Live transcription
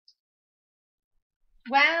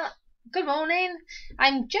Well, good morning.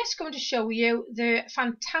 I'm just going to show you the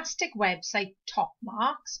fantastic website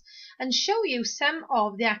Topmarks and show you some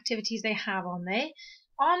of the activities they have on there.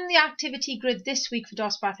 On the activity grid this week for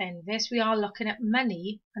Dosbarth Envis, we are looking at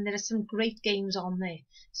money and there are some great games on there.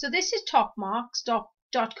 So this is topmarks.co.uk,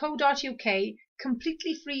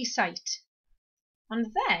 completely free site. And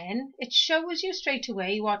then it shows you straight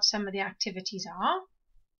away what some of the activities are.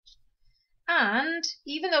 And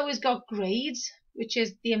even though it's got grades, which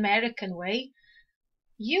is the American way,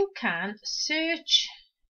 you can search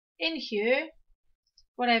in here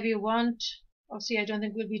whatever you want. Obviously I don't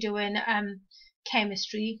think we'll be doing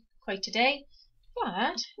chemistry quite today,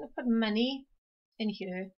 but we'll put money in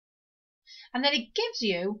here, and then it gives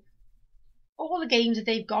you all the games that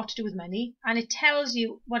they've got to do with money, and it tells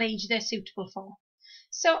you what age they're suitable for.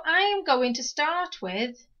 So I am going to start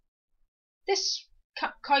with this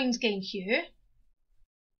coins game here,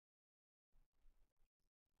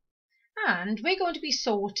 and we're going to be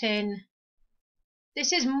sorting.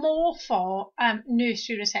 This is more for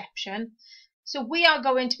nursery reception, so we are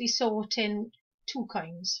going to be sorting 2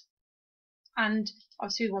 coins, and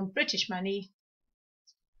obviously we want British money.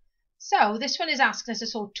 So this one is asking us to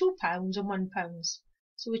sort £2 and £1,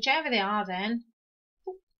 so whichever they are then.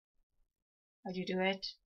 How do you do it?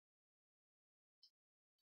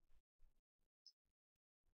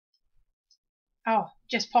 Oh,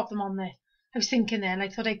 just pop them on there. I was thinking then, I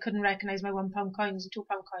thought I couldn't recognise my £1 coins and £2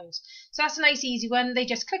 coins. So that's a nice easy one. They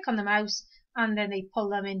just click on the mouse and then they pull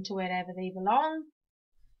them into wherever they belong.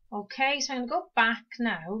 Okay, so I'm going to go back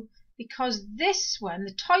now, because this one,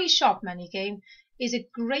 the toy shop money game, is a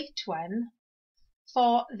great one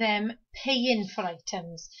for them paying for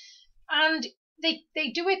items. And they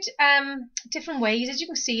do it different ways. As you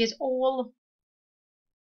can see, it's all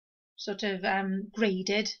sort of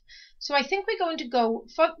graded. So I think we're going to go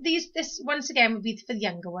for these. This once again would be for the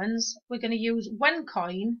younger ones. We're going to use 1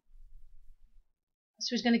 coin.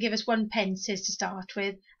 So it's going to give us 1 pence to start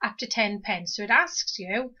with, up to 10 pence. So it asks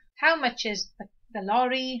you how much is the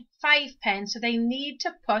lorry, 5 pence. So they need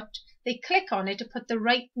to they click on it to put the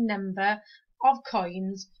right number of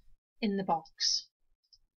coins in the box.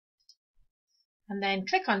 And then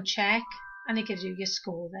click on check and it gives you your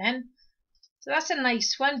score then. So that's a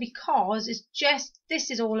nice one, because it's just, this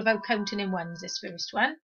is all about counting in ones, this first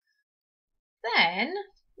one. Then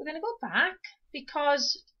we're going to go back,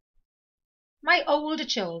 because my older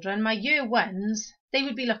children, my year 1s, they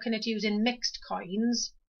would be looking at using mixed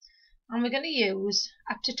coins, and we're going to use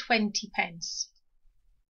up to 20 pence.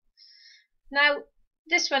 Now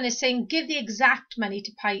this one is saying give the exact money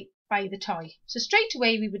to buy the toy. So straight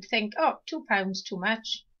away we would think, oh, £2 too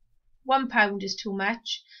much, £1 is too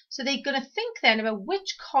much. So they're going to think then about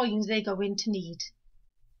which coins they're going to need.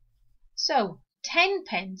 So 10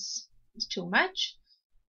 pence is too much.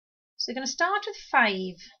 So they're going to start with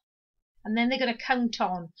 5 and then they're going to count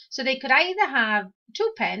on. So they could either have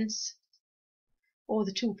 2 pence or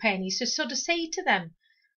the 2 pennies. So sort of say to them,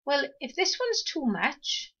 well, if this one's too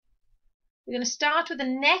much, we're going to start with the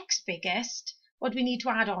next biggest. What do we need to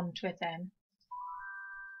add on to it then?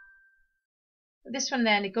 This one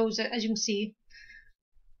then, it goes, as you can see,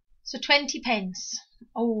 so 20 pence.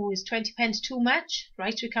 Oh, is 20 pence too much?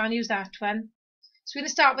 Right, we can't use that one. So we're going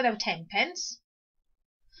to start with our 10 pence.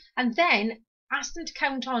 And then ask them to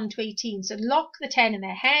count on to 18. So lock the 10 in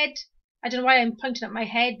their head. I don't know why I'm pointing at my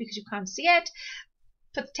head, because you can't see it.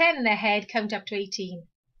 Put the 10 in their head, count up to 18.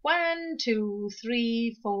 1, 2,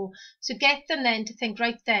 3, 4. So get them then to think,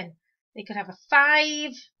 right then, they could have a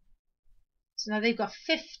 5. So now they've got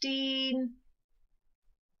 15.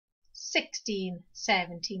 16,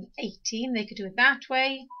 17, 18. They could do it that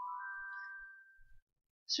way.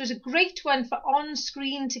 So it's a great one for on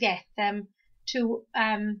screen to get them to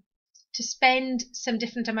spend some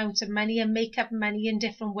different amounts of money and make up money in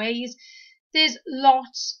different ways. There's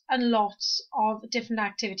lots and lots of different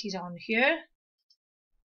activities on here.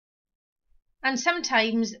 And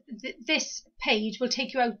sometimes this page will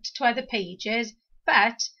take you out to other pages,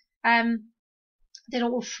 but they're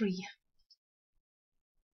all free.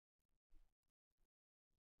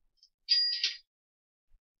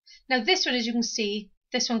 Now this one, as you can see,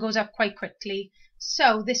 this one goes up quite quickly.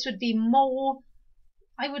 So this would be more,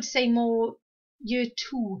 I would say more year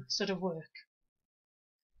 2 sort of work.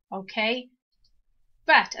 Okay.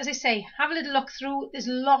 But as I say, have a little look through. There's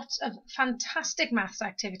lots of fantastic maths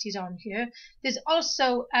activities on here. There's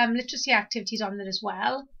also literacy activities on there as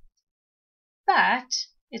well. But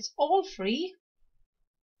it's all free.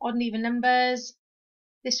 Odd and even numbers.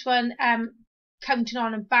 This one, counting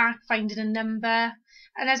on and back, finding a number.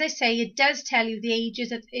 And as I say, it does tell you the ages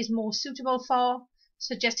that is more suitable for.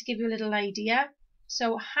 So just to give you a little idea.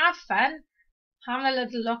 So have fun, have a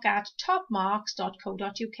little look at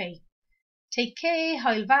topmarks.co.uk. Take care,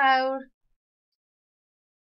 hwyl fawr.